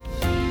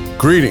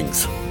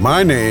Greetings.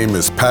 My name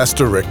is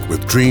Pastor Rick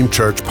with Dream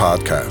Church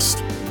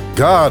Podcast.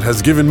 God has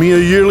given me a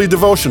yearly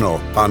devotional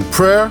on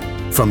prayer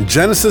from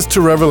Genesis to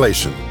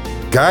Revelation,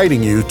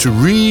 guiding you to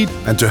read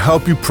and to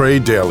help you pray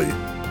daily,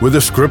 with a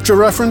scripture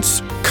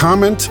reference,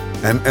 comment,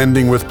 and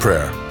ending with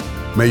prayer.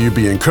 May you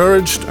be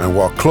encouraged and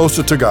walk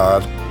closer to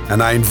God,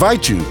 and I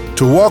invite you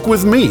to walk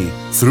with me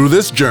through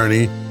this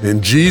journey.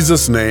 In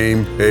Jesus'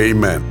 name,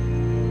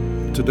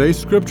 amen. Today's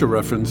scripture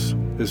reference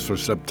is for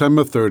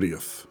September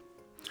 30th.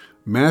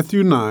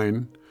 Matthew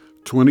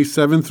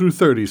 9:27 through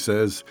 30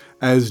 says,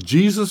 "As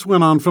Jesus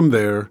went on from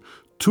there,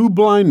 two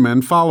blind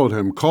men followed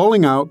him,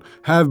 calling out,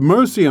 'Have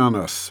mercy on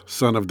us,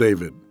 Son of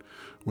David.'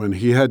 When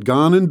he had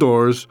gone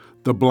indoors,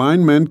 the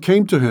blind men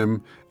came to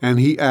him, and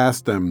he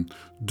asked them,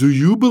 'Do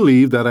you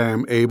believe that I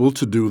am able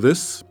to do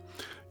this?'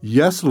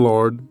 'Yes,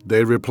 Lord,'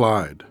 they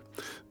replied.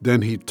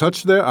 Then he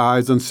touched their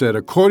eyes and said,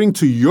 'According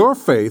to your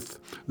faith,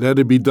 let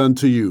it be done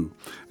to you.'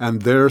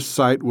 And their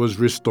sight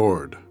was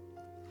restored."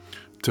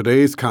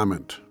 Today's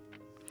comment: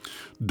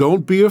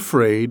 don't be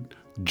afraid,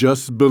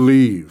 just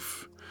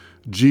believe.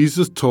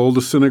 Jesus told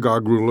the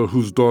synagogue ruler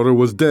whose daughter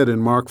was dead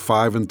in Mark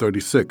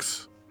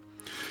 5:36.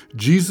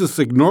 Jesus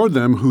ignored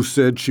them who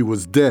said she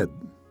was dead.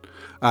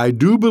 "I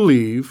do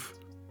believe.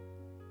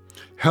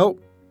 Help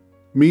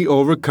me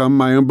overcome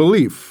my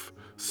unbelief,"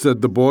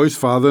 said the boy's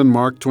father in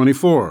Mark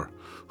 24,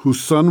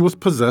 whose son was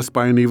possessed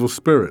by an evil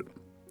spirit.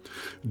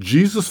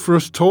 Jesus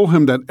first told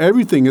him that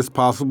everything is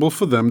possible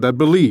for them that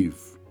believe.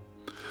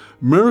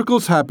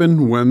 Miracles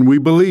happen when we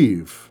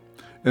believe.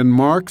 In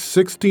Mark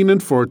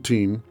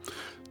 16:14,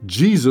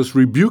 Jesus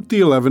rebuked the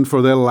 11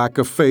 for their lack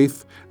of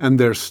faith and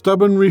their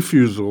stubborn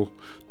refusal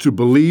to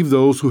believe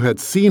those who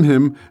had seen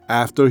him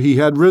after he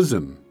had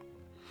risen.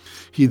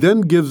 He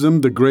then gives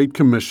them the Great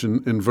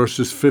Commission in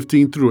verses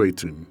 15 through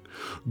 18.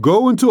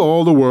 "Go into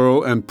all the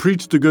world and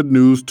preach the good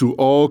news to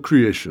all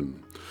creation.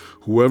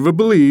 Whoever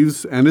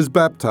believes and is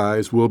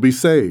baptized will be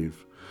saved,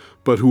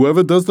 but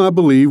whoever does not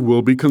believe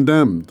will be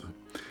condemned.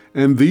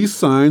 And these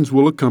signs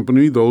will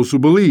accompany those who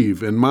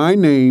believe. In my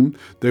name,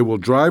 they will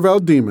drive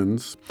out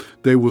demons,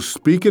 they will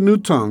speak in new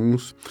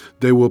tongues,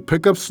 they will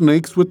pick up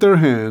snakes with their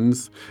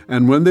hands,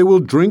 and when they will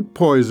drink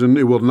poison,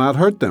 it will not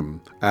hurt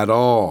them at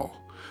all.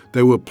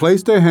 They will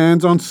place their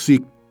hands on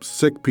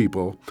sick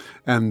people,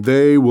 and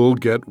they will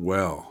get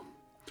well."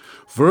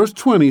 Verse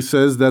 20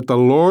 says that the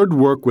Lord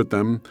worked with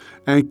them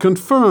and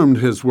confirmed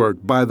his work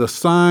by the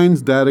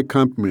signs that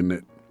accompanied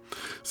it.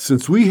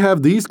 Since we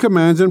have these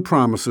commands and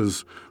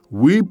promises,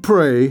 we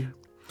pray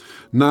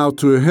now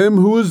to him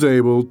who is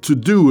able to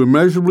do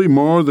immeasurably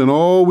more than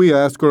all we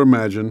ask or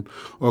imagine,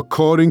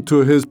 according to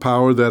his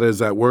power that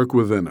is at work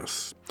within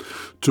us.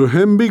 To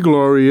him be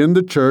glory in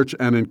the church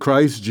and in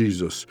Christ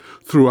Jesus,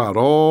 throughout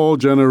all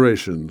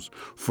generations,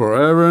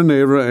 forever and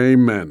ever.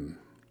 Amen.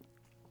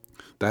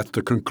 That's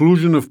the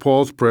conclusion of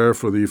Paul's prayer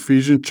for the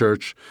Ephesian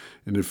church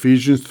in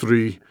Ephesians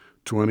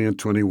 3:20 and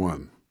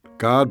 21.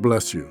 God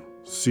bless you.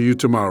 See you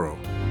tomorrow.